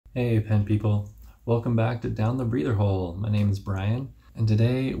Hey pen people, welcome back to Down the Breather Hole. My name is Brian, and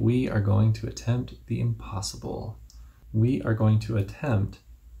today we are going to attempt the impossible. We are going to attempt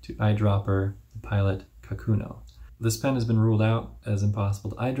to eyedropper the Pilot Kakuno. This pen has been ruled out as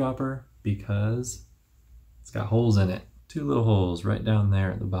impossible to eyedropper because it's got holes in it. Two little holes right down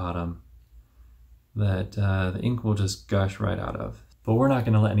there at the bottom that the ink will just gush right out of. But we're not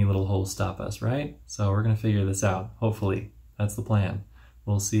going to let any little holes stop us, right? So we're going to figure this out, hopefully. That's the plan.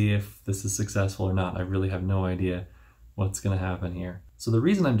 We'll see if this is successful or not. I really have no idea what's going to happen here. So the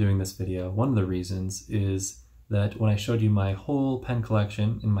reason I'm doing this video, one of the reasons, is that when I showed you my whole pen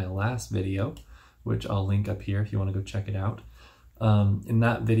collection in my last video, which I'll link up here if you want to go check it out, in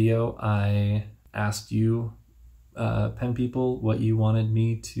that video I asked you pen people what you wanted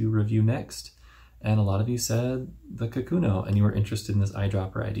me to review next, and a lot of you said the Kakuno, and you were interested in this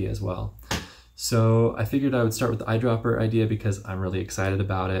eyedropper idea as well. So I figured I would start with the eyedropper idea because I'm really excited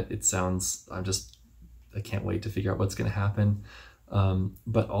about it. It sounds, I can't wait to figure out what's going to happen.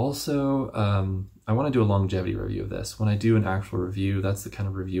 But also, I want to do a longevity review of this. When I do an actual review, that's the kind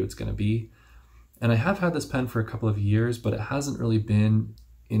of review it's going to be. And I have had this pen for a couple of years, but it hasn't really been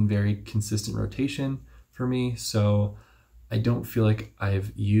in very consistent rotation for me. So I don't feel like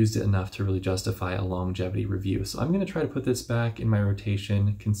I've used it enough to really justify a longevity review. So I'm going to try to put this back in my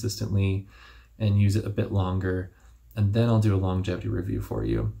rotation consistently and use it a bit longer, and then I'll do a longevity review for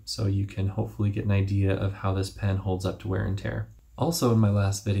you so you can hopefully get an idea of how this pen holds up to wear and tear. Also in my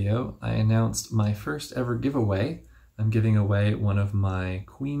last video, I announced my first ever giveaway. I'm giving away one of my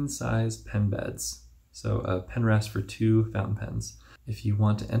queen size pen beds, so a pen rest for 2 fountain pens. If you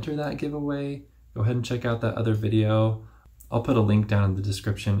want to enter that giveaway, go ahead and check out that other video. I'll put a link down in the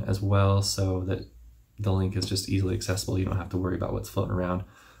description as well so that the link is just easily accessible. You don't have to worry about what's floating around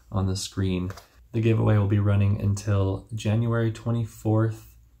on the screen. The giveaway will be running until January 24th,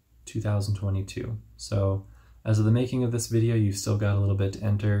 2022. So as of the making of this video, you've still got a little bit to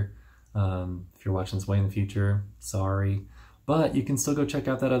enter. If you're watching this way in the future, sorry. But you can still go check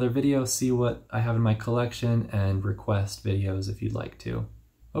out that other video, see what I have in my collection, and request videos if you'd like to.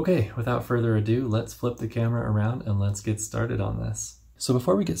 Okay, without further ado, let's flip the camera around and let's get started on this. So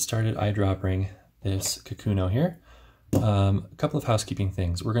before we get started eyedroppering this Kakuno here, a couple of housekeeping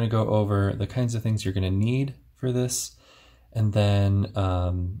things. We're going to go over the kinds of things you're going to need for this, and then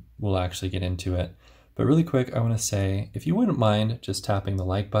we'll actually get into it. But really quick, I want to say, if you wouldn't mind just tapping the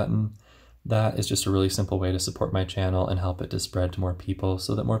like button, that is just a really simple way to support my channel and help it to spread to more people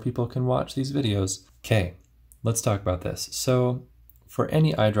so that more people can watch these videos. Okay, let's talk about this. So for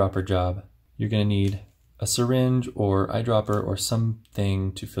any eyedropper job, you're going to need a syringe or eyedropper or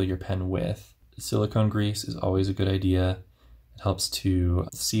something to fill your pen with. Silicone grease is always a good idea. It helps to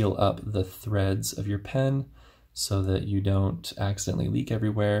seal up the threads of your pen so that you don't accidentally leak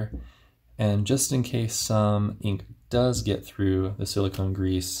everywhere. And just in case some ink does get through the silicone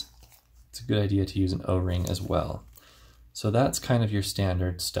grease, it's a good idea to use an O-ring as well. So that's kind of your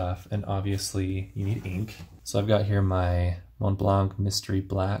standard stuff, and obviously you need ink. So I've got here my Mont Blanc Mystery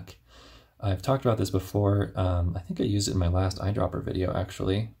Black. I've talked about this before. I think I used it in my last eyedropper video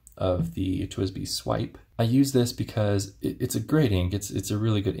actually, of the TWSBI Swipe. I use this because it's a great ink, it's a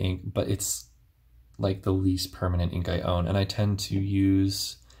really good ink, but it's like the least permanent ink I own, and I tend to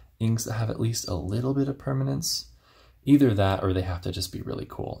use inks that have at least a little bit of permanence. Either that or they have to just be really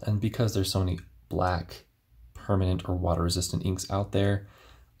cool. And because there's so many black, permanent or water-resistant inks out there,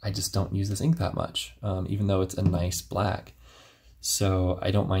 I just don't use this ink that much, even though it's a nice black. So I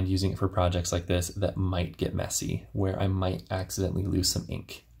don't mind using it for projects like this that might get messy, where I might accidentally lose some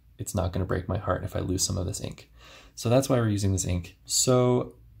ink. It's not going to break my heart if I lose some of this ink. So that's why we're using this ink.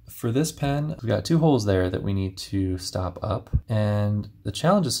 So for this pen, we've got 2 holes there that we need to stop up, and the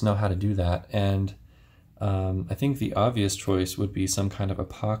challenge is to know how to do that. And I think the obvious choice would be some kind of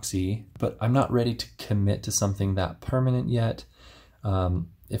epoxy, but I'm not ready to commit to something that permanent yet.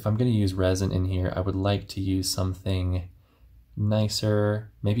 If I'm going to use resin in here, I would like to use something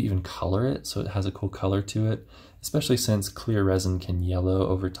nicer, maybe even color it so it has a cool color to it, especially since clear resin can yellow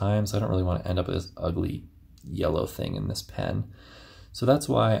over time, so I don't really want to end up with this ugly yellow thing in this pen. So that's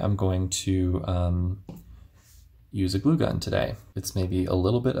why I'm going to use a glue gun today. It's maybe a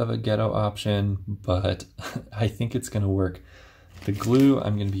little bit of a ghetto option, but I think it's going to work. The glue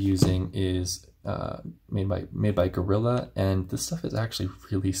I'm going to be using is made by Gorilla, and this stuff is actually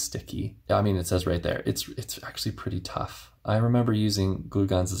really sticky. I mean, it says right there, it's actually pretty tough. I remember using glue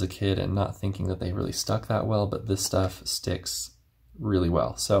guns as a kid and not thinking that they really stuck that well, but this stuff sticks really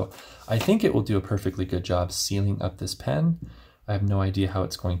well. So I think it will do a perfectly good job sealing up this pen. I have no idea how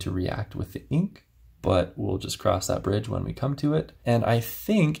it's going to react with the ink, but we'll just cross that bridge when we come to it. And I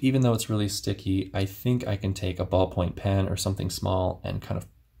think, even though it's really sticky, I think I can take a ballpoint pen or something small and kind of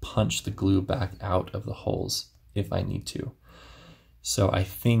punch the glue back out of the holes if I need to. So I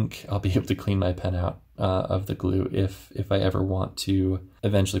think I'll be able to clean my pen out of the glue if I ever want to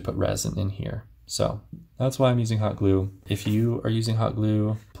eventually put resin in here. So that's why I'm using hot glue. If you are using hot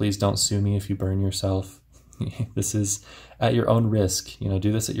glue, please don't sue me if you burn yourself. This is at your own risk. You know,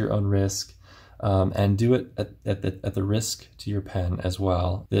 do this at your own risk, and do it at the risk to your pen as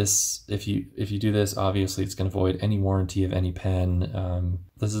well. This, if you do this, obviously it's going to void any warranty of any pen.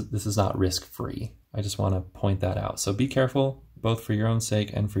 This is not risk free. I just want to point that out. So be careful, both for your own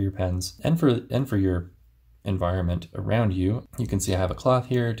sake and for your pens, and for your environment around you. You can see I have a cloth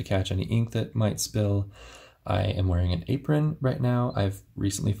here to catch any ink that might spill. I am wearing an apron right now. I've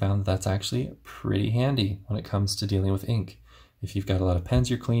recently found that that's actually pretty handy when it comes to dealing with ink. If you've got a lot of pens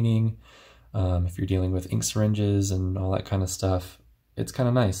you're cleaning, if you're dealing with ink syringes and all that kind of stuff, it's kind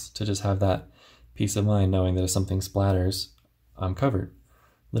of nice to just have that peace of mind knowing that if something splatters, I'm covered,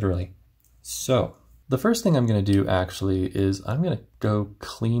 literally. So the first thing I'm going to do actually is I'm going to go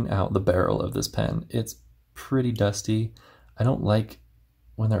clean out the barrel of this pen. It's pretty dusty. I don't like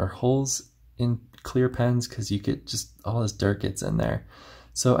when there are holes in clear pens because you get just all this dirt gets in there.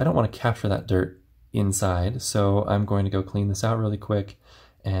 So I don't want to capture that dirt inside. So I'm going to go clean this out really quick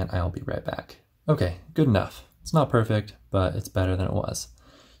and I'll be right back. Okay, good enough. It's not perfect, but it's better than it was.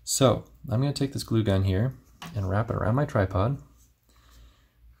 So I'm going to take this glue gun here and wrap it around my tripod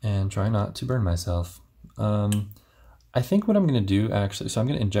and try not to burn myself. I think what I'm going to do actually, so I'm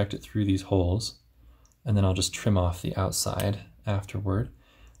going to inject it through these holes and then I'll just trim off the outside afterward.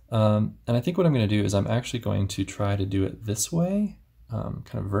 And I think what I'm going to do is I'm actually going to try to do it this way, kind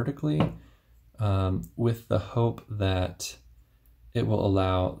of vertically, with the hope that it will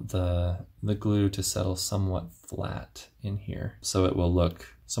allow the glue to settle somewhat flat in here. So it will look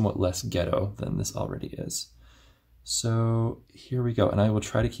somewhat less ghetto than this already is. So here we go. And I will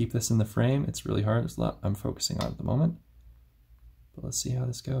try to keep this in the frame. It's really hard. There's a lot I'm focusing on at the moment. But let's see how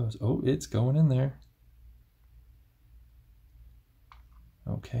this goes. Oh, it's going in there.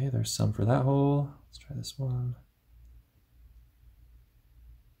 Okay, there's some for that hole. Let's try this one.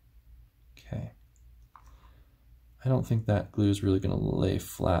 Okay. I don't think that glue is really going to lay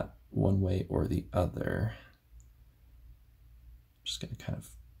flat one way or the other. I'm just going to kind of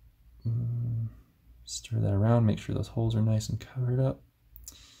stir that around, make sure those holes are nice and covered up.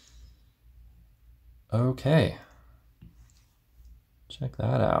 Okay. Check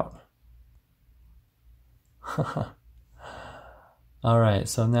that out. All right,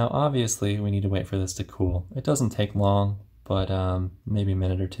 so now obviously we need to wait for this to cool. It doesn't take long, but maybe a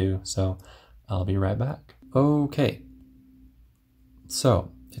minute or two, so I'll be right back. Okay,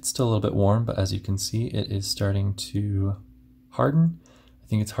 so it's still a little bit warm, but as you can see, it is starting to harden. I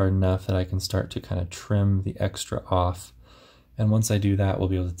think it's hard enough that I can start to kind of trim the extra off. And once I do that, we'll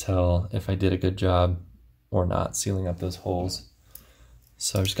be able to tell if I did a good job or not sealing up those holes.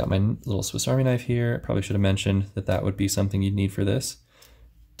 So I've just got my little Swiss Army knife here. I probably should have mentioned that that would be something you'd need for this.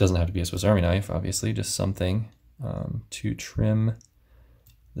 Doesn't have to be a Swiss Army knife, obviously, just something to trim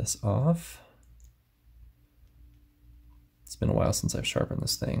this off. It's been a while since I've sharpened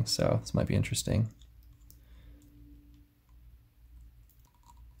this thing, so this might be interesting.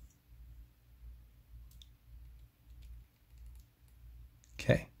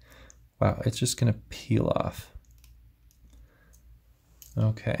 Okay, wow, it's just gonna peel off.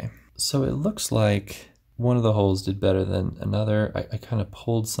 Okay, so it looks like one of the holes did better than another. I kind of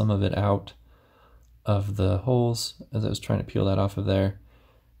pulled some of it out of the holes as I was trying to peel that off of there.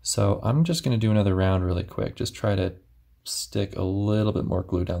 So I'm just going to do another round really quick, just try to stick a little bit more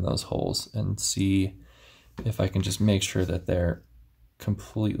glue down those holes and see if I can just make sure that they're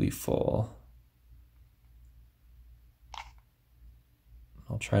completely full.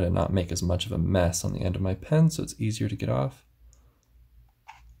 I'll try to not make as much of a mess on the end of my pen so it's easier to get off.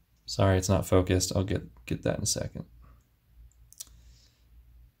 Sorry, it's not focused. I'll get that in a second.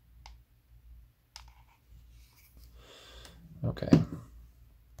 Okay.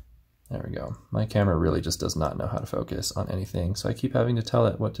 There we go. My camera really just does not know how to focus on anything, so I keep having to tell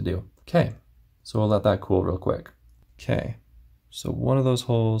it what to do. Okay, so we'll let that cool real quick. Okay, so one of those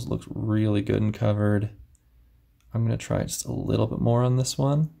holes looks really good and covered. I'm going to try just a little bit more on this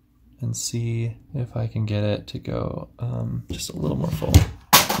one and see if I can get it to go just a little more full.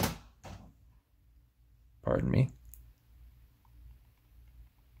 Pardon me.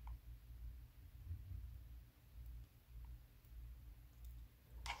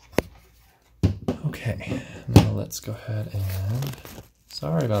 Okay, now let's go ahead and,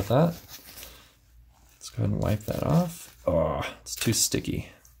 sorry about that. go ahead and wipe that off. Oh, it's too sticky.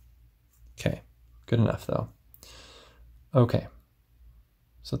 Okay, good enough though. Okay,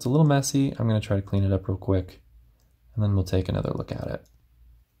 so it's a little messy. I'm gonna try to clean it up real quick and then we'll take another look at it.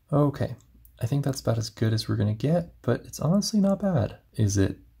 Okay, I think that's about as good as we're gonna get, but it's honestly not bad. Is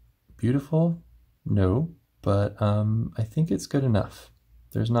it beautiful? No, but I think it's good enough.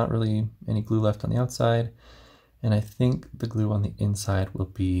 There's not really any glue left on the outside, and I think the glue on the inside will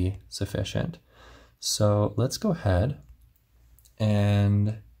be sufficient. So let's go ahead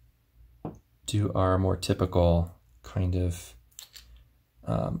and do our more typical kind of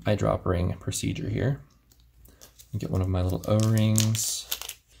eyedroppering procedure here. Get one of my little O-rings.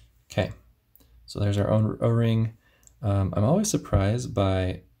 Okay, so there's our own O-ring. I'm always surprised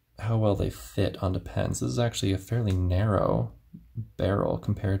by how well they fit onto pens. This is actually a fairly narrow barrel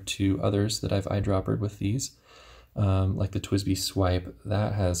compared to others that I've eyedroppered with these. Like the TWSBI Swipe,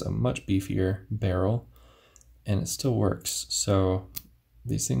 that has a much beefier barrel and it still works. So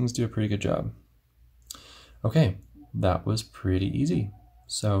these things do a pretty good job. Okay, that was pretty easy.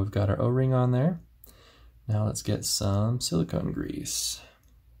 So we've got our O-ring on there. Now let's get some silicone grease.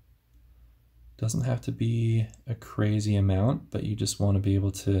 Doesn't have to be a crazy amount, but you just want to be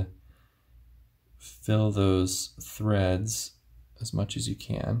able to fill those threads as much as you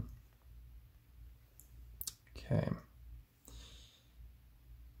can. Okay.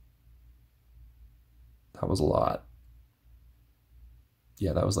 That was a lot.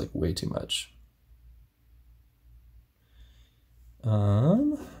 Yeah, that was like way too much.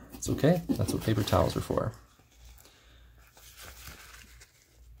 It's okay. That's what paper towels are for.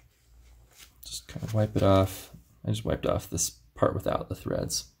 Just kind of wipe it off. I just wiped off this part without the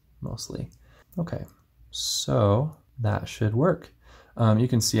threads, mostly. Okay, so that should work. You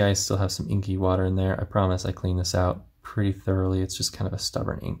can see I still have some inky water in there. I promise I cleaned this out pretty thoroughly. It's just kind of a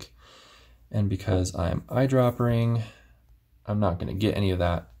stubborn ink. And because I'm eyedroppering, I'm not going to get any of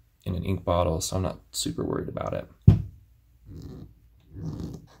that in an ink bottle, so I'm not super worried about it.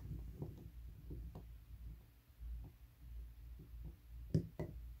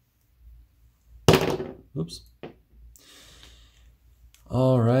 Oops.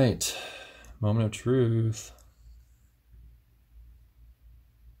 All right, moment of truth.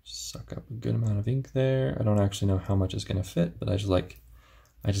 Suck up a good amount of ink there. I don't actually know how much is going to fit, but I just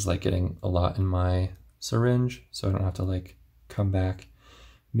like getting a lot in my syringe, so I don't have to like come back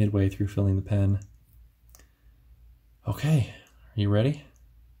midway through filling the pen. Okay, are you ready?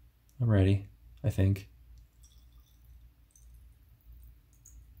 I'm ready, I think.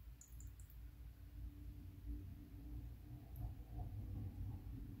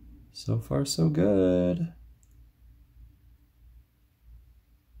 So far, so good.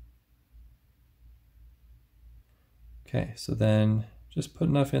 Okay, so then just put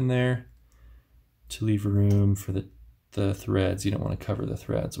enough in there to leave room for the threads. You don't want to cover the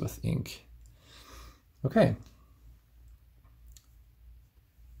threads with ink. Okay.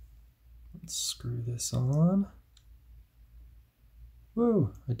 Let's screw this on.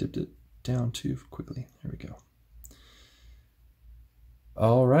 Whoa, I dipped it down too quickly. There we go.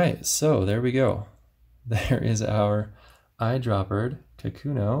 All right, so there we go. There is our eyedroppered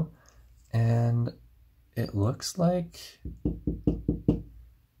Kakuno, and it looks like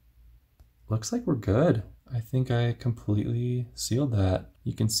we're good. I think I completely sealed that.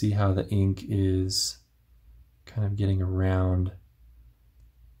 You can see how the ink is kind of getting around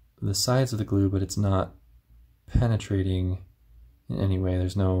the sides of the glue, but it's not penetrating in any way.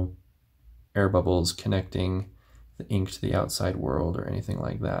 There's no air bubbles connecting the ink to the outside world or anything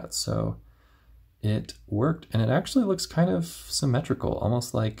like that. So it worked, and it actually looks kind of symmetrical,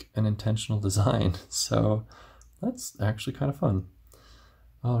 almost like an intentional design. So that's actually kind of fun.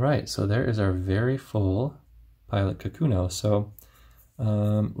 All right, so there is our very full Pilot Kakuno. So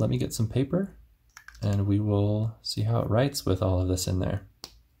let me get some paper and we will see how it writes with all of this in there.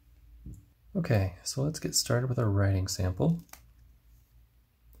 Okay, so let's get started with our writing sample.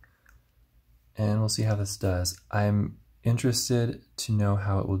 And we'll see how this does. I'm interested to know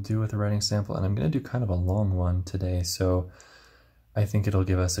how it will do with the writing sample, and I'm going to do kind of a long one today, so I think it'll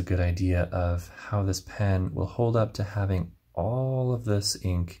give us a good idea of how this pen will hold up to having all of this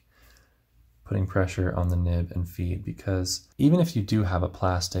ink putting pressure on the nib and feed, because even if you do have a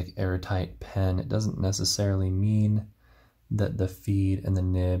plastic airtight pen, it doesn't necessarily mean that the feed and the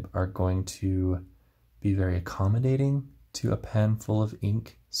nib are going to be very accommodating to a pen full of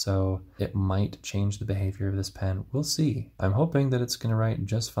ink, so it might change the behavior of this pen. We'll see. I'm hoping that it's going to write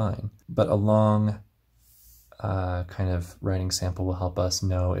just fine, but a long kind of writing sample will help us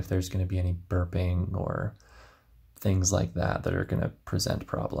know if there's going to be any burping or things like that that are going to present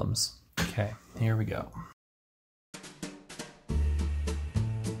problems. Okay, here we go.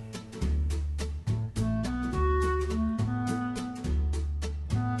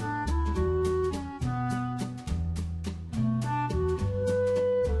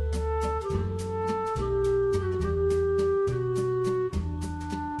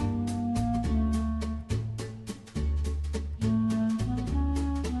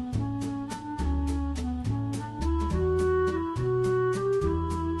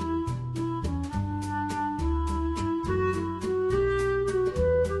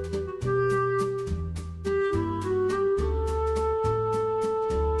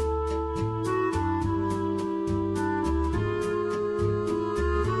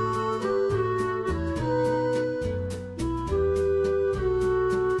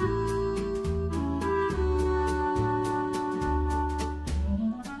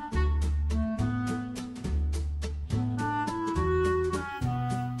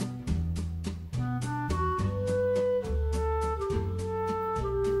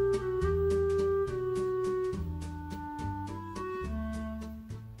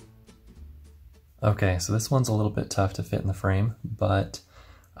 Okay, so this one's a little bit tough to fit in the frame, but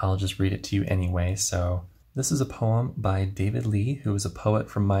I'll just read it to you anyway. So this is a poem by David Lee, who was a poet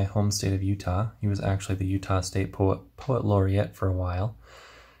from my home state of Utah. He was actually the Utah State Poet Laureate for a while.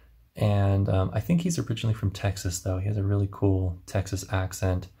 And I think he's originally from Texas, though. He has a really cool Texas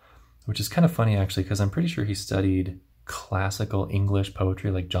accent, which is kind of funny, actually, because I'm pretty sure he studied classical English poetry,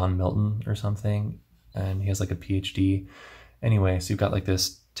 like John Milton or something, and he has like a PhD. Anyway, so you've got like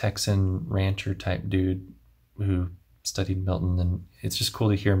this Texan rancher type dude who studied Milton, and it's just cool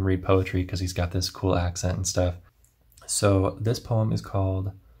to hear him read poetry because he's got this cool accent and stuff. So this poem is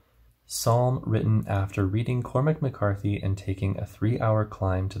called Psalm, written after reading Cormac McCarthy and taking a 3-hour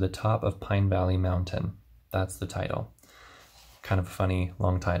climb to the top of Pine Valley Mountain. That's the title. Kind of a funny,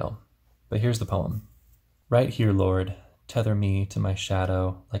 long title. But here's the poem. Right here, Lord, tether me to my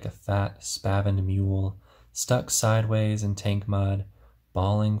shadow like a fat, spavined mule, stuck sideways in tank mud,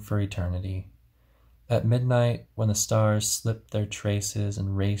 bawling for eternity. At midnight, when the stars slip their traces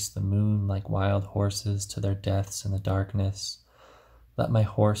and race the moon like wild horses to their deaths in the darkness, let my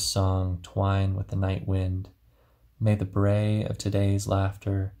horse song twine with the night wind. May the bray of today's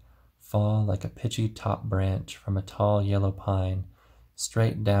laughter fall like a pitchy top branch from a tall yellow pine,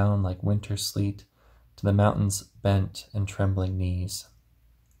 straight down like winter sleet to the mountain's bent and trembling knees.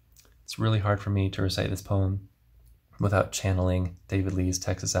 It's really hard for me to recite this poem without channeling David Lee's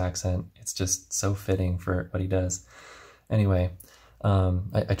Texas accent. It's just so fitting for what he does. Anyway,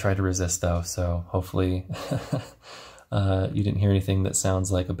 I tried to resist though, so hopefully you didn't hear anything that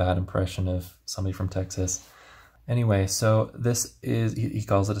sounds like a bad impression of somebody from Texas. Anyway, so this is, he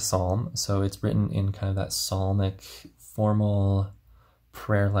calls it a psalm, so it's written in kind of that psalmic, formal,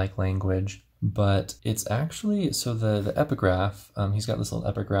 prayer-like language. But it's actually, so the epigraph, he's got this little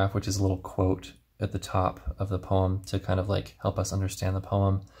epigraph, which is a little quote at the top of the poem to kind of like help us understand the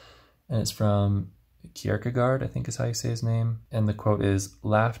poem. And it's from Kierkegaard, I think is how you say his name. And the quote is,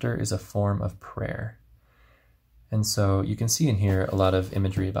 "Laughter is a form of prayer." And so you can see in here a lot of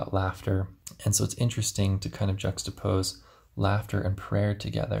imagery about laughter. And so it's interesting to kind of juxtapose laughter and prayer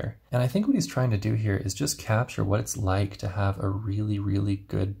together. And I think what he's trying to do here is just capture what it's like to have a really, really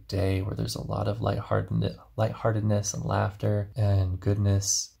good day where there's a lot of lightheartedness and laughter and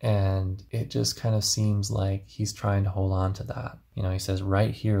goodness. And it just kind of seems like he's trying to hold on to that. You know, he says,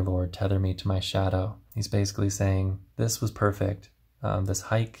 "Right here, Lord, tether me to my shadow." He's basically saying, this was perfect. This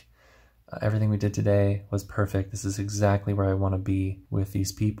hike, everything we did today was perfect. This is exactly where I want to be, with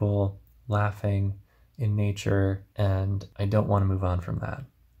these people laughing in nature, and I don't want to move on from that.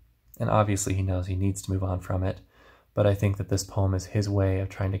 And obviously he knows he needs to move on from it, but I think that this poem is his way of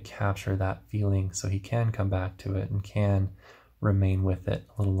trying to capture that feeling so he can come back to it and can remain with it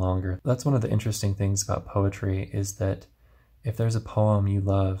a little longer. That's one of the interesting things about poetry, is that if there's a poem you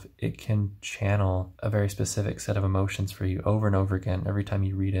love, it can channel a very specific set of emotions for you over and over again every time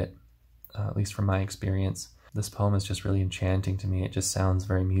you read it, at least from my experience. This poem is just really enchanting to me. It just sounds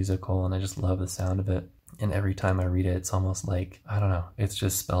very musical, and I just love the sound of it. And every time I read it, it's almost like, I don't know, it's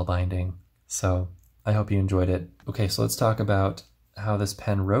just spellbinding. So I hope you enjoyed it. Okay, so let's talk about how this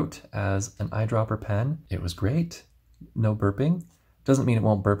pen wrote as an eyedropper pen. It was great. No burping. Doesn't mean it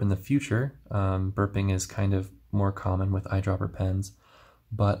won't burp in the future. Burping is kind of more common with eyedropper pens.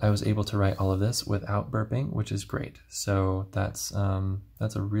 But I was able to write all of this without burping, which is great. So that's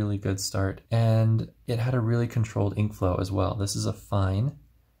a really good start. And it had a really controlled ink flow as well. This is a fine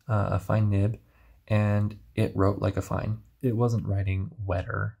nib, and it wrote like a fine. It wasn't writing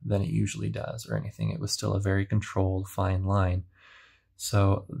wetter than it usually does or anything. It was still a very controlled, fine line.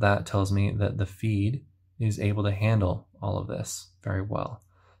 So that tells me that the feed is able to handle all of this very well.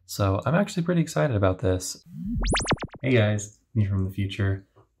 So I'm actually pretty excited about this. Hey guys, me from the future.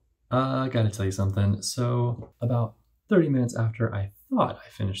 I gotta tell you something. So about 30 minutes after I thought I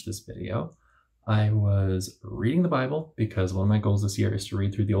finished this video, I was reading the Bible because one of my goals this year is to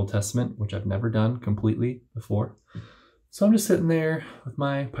read through the Old Testament, which I've never done completely before. So I'm just sitting there with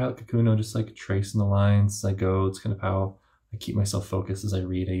my Pilot Kakuno, just like tracing the lines as I go. It's kind of how I keep myself focused as I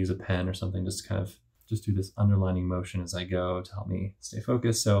read. I use a pen or something just to kind of just do this underlining motion as I go to help me stay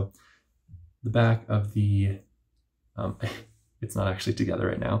focused. So the back of the, it's not actually together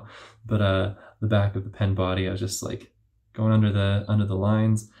right now, but the back of the pen body, I was just like going under the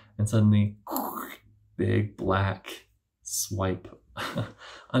lines, and suddenly big black swipe,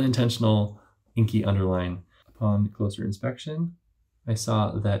 unintentional inky underline. Upon closer inspection, I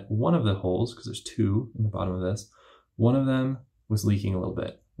saw that one of the holes, because there's two in the bottom of this, one of them was leaking a little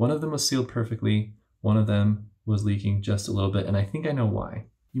bit. One of them was sealed perfectly. One of them was leaking just a little bit, and I think I know why.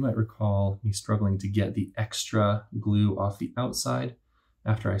 You might recall me struggling to get the extra glue off the outside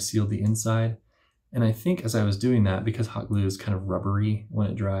after I sealed the inside. And I think as I was doing that, because hot glue is kind of rubbery when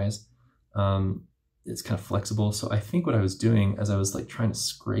it dries, it's kind of flexible. So I think what I was doing as I was like trying to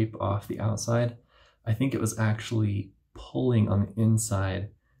scrape off the outside, I think it was actually pulling on the inside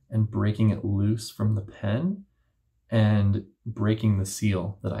and breaking it loose from the pen and breaking the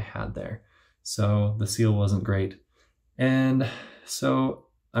seal that I had there. So the seal wasn't great. And so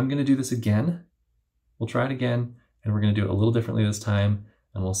I'm gonna do this again. We'll try it again, and we're gonna do it a little differently this time,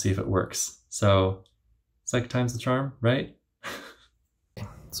 and we'll see if it works. So second time's the charm, right?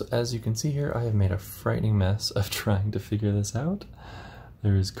 So as you can see here, I have made a frightening mess of trying to figure this out.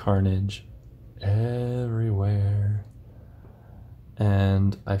 There's carnage everywhere.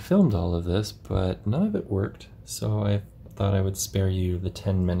 And I filmed all of this, but none of it worked. So I thought I would spare you the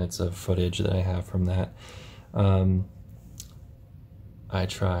 10 minutes of footage that I have from that. I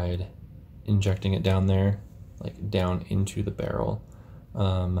tried injecting it down there, like down into the barrel,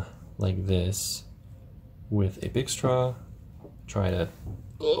 like this, with a big straw. Tried a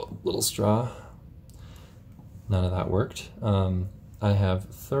little straw. None of that worked. I have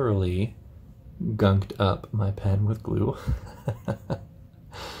thoroughly gunked up my pen with glue.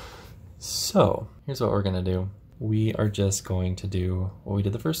 So here's what we're gonna do. We are just going to do what we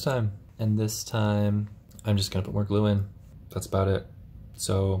did the first time. And this time, I'm just gonna put more glue in. That's about it.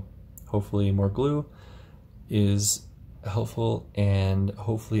 So hopefully more glue is helpful, and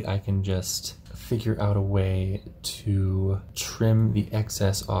hopefully I can just figure out a way to trim the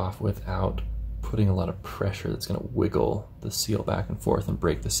excess off without putting a lot of pressure that's gonna wiggle the seal back and forth and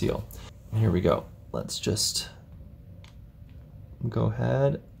break the seal. Here we go. Let's just go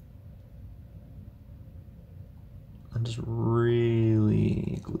ahead and just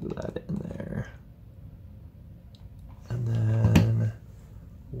really glue that in there. And then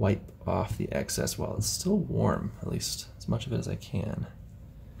wipe off the excess while it's still warm, at least as much of it as I can.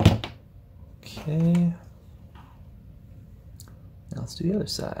 Okay. Now let's do the other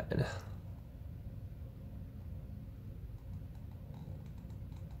side.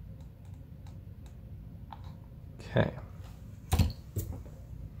 Okay.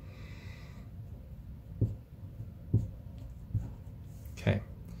 Okay.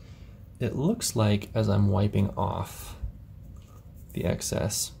 It looks like as I'm wiping off the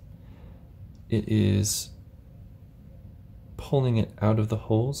excess, it is pulling it out of the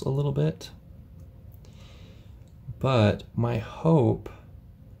holes a little bit. But my hope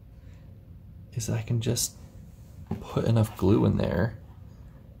is I can just put enough glue in there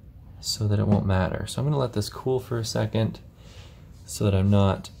so that it won't matter. So I'm gonna let this cool for a second so that I'm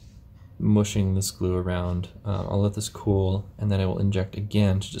not mushing this glue around. I'll let this cool, and then I will inject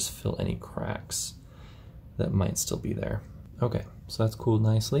again to just fill any cracks that might still be there. Okay, so that's cooled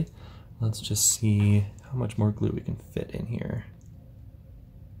nicely. Let's just see how much more glue we can fit in here.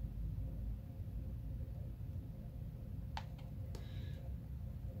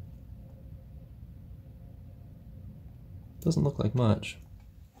 Doesn't look like much.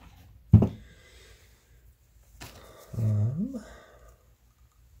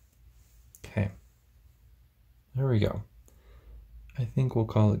 Okay, there we go. I think we'll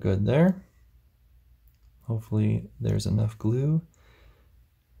call it good there. Hopefully there's enough glue.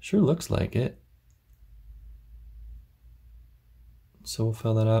 Sure looks like it. So we'll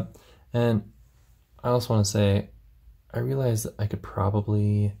fill that up. And I also want to say, I realized that I could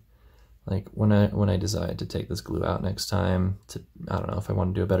probably, like when I decide to take this glue out next time, I don't know if I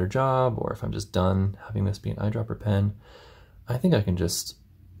want to do a better job or if I'm just done having this be an eyedropper pen, I think I can just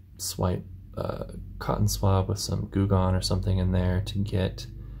swipe cotton swab with some Goo Gone or something in there to get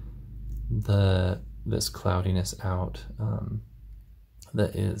this cloudiness out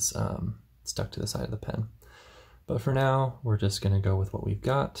that is stuck to the side of the pen. But for now, we're just going to go with what we've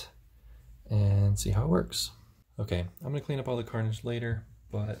got and see how it works. Okay, I'm going to clean up all the carnage later,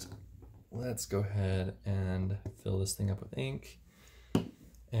 but let's go ahead and fill this thing up with ink.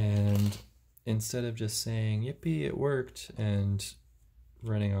 And instead of just saying, yippee, it worked, and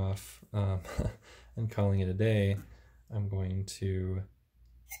running off and calling it a day, I'm going to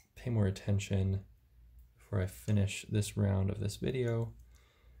pay more attention before I finish this round of this video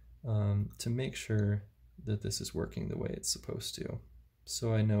to make sure that this is working the way it's supposed to,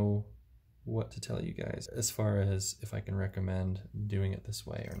 so I know what to tell you guys as far as if I can recommend doing it this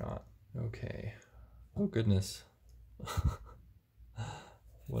way or not. Okay. Oh goodness.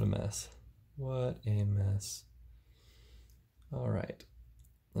 What a mess. What a mess. All right.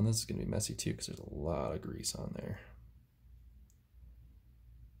 And this is going to be messy too because there's a lot of grease on there.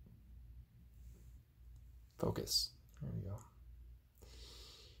 Focus. There we go.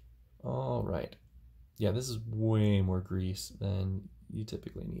 All right. Yeah, this is way more grease than you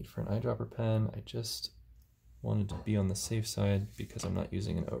typically need for an eyedropper pen. I just wanted to be on the safe side because I'm not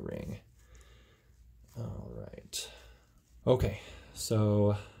using an O-ring. All right. Okay,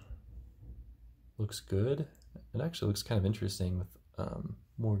 so looks good. It actually looks kind of interesting with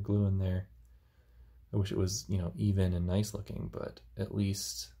more glue in there. I wish it was, you know, even and nice looking, but at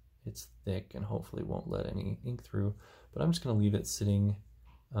least it's thick and hopefully won't let any ink through. But I'm just going to leave it sitting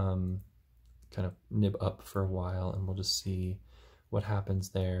kind of nib up for a while, and we'll just see what happens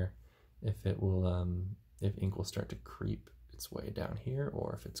there, if it will if ink will start to creep its way down here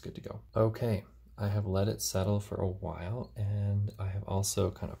or if it's good to go. Okay, I have let it settle for a while, and I have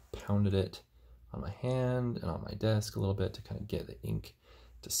also kind of pounded it on my hand and on my desk a little bit to kind of get the ink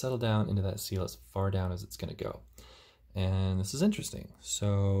to settle down into that seal as far down as it's going to go. And this is interesting.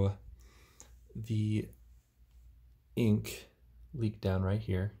 So the ink leaked down right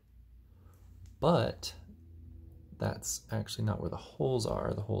here, but that's actually not where the holes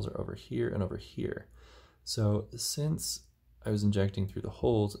are. The holes are over here and over here. So since I was injecting through the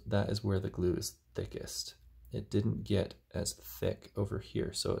holes, that is where the glue is thickest. It didn't get as thick over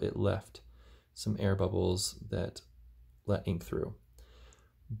here, so it left some air bubbles that let ink through.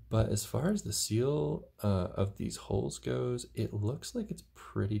 But as far as the seal of these holes goes, it looks like it's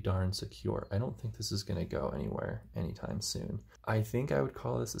pretty darn secure. I don't think this is going to go anywhere anytime soon. I think I would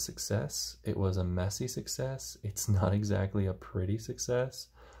call this a success. It was a messy success. It's not exactly a pretty success,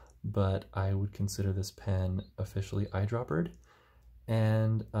 but I would consider this pen officially eyedroppered.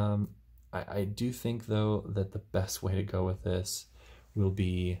 And I do think, though, that the best way to go with this will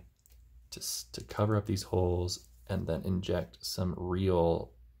be to cover up these holes and then inject some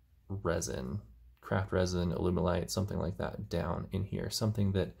real resin, craft resin, Alumilite, something like that down in here.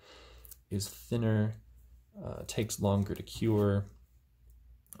 Something that is thinner, takes longer to cure,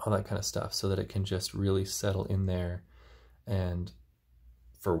 all that kind of stuff, so that it can just really settle in there and,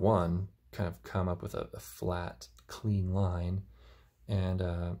 for one, kind of come up with a flat, clean line, and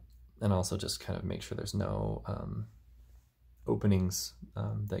also just kind of make sure there's no openings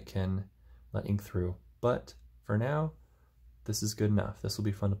that can let ink through. But for now, this is good enough. This will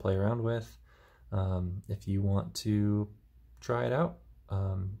be fun to play around with. If you want to try it out,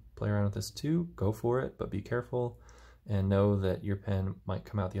 play around with this too, go for it, but be careful and know that your pen might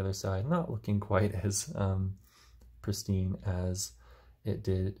come out the other side not looking quite as pristine as it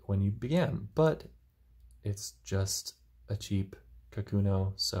did when you began, but it's just a cheap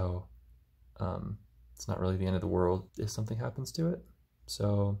Kakuno, so it's not really the end of the world if something happens to it.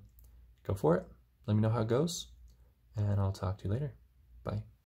 So go for it. Let me know how it goes, and I'll talk to you later.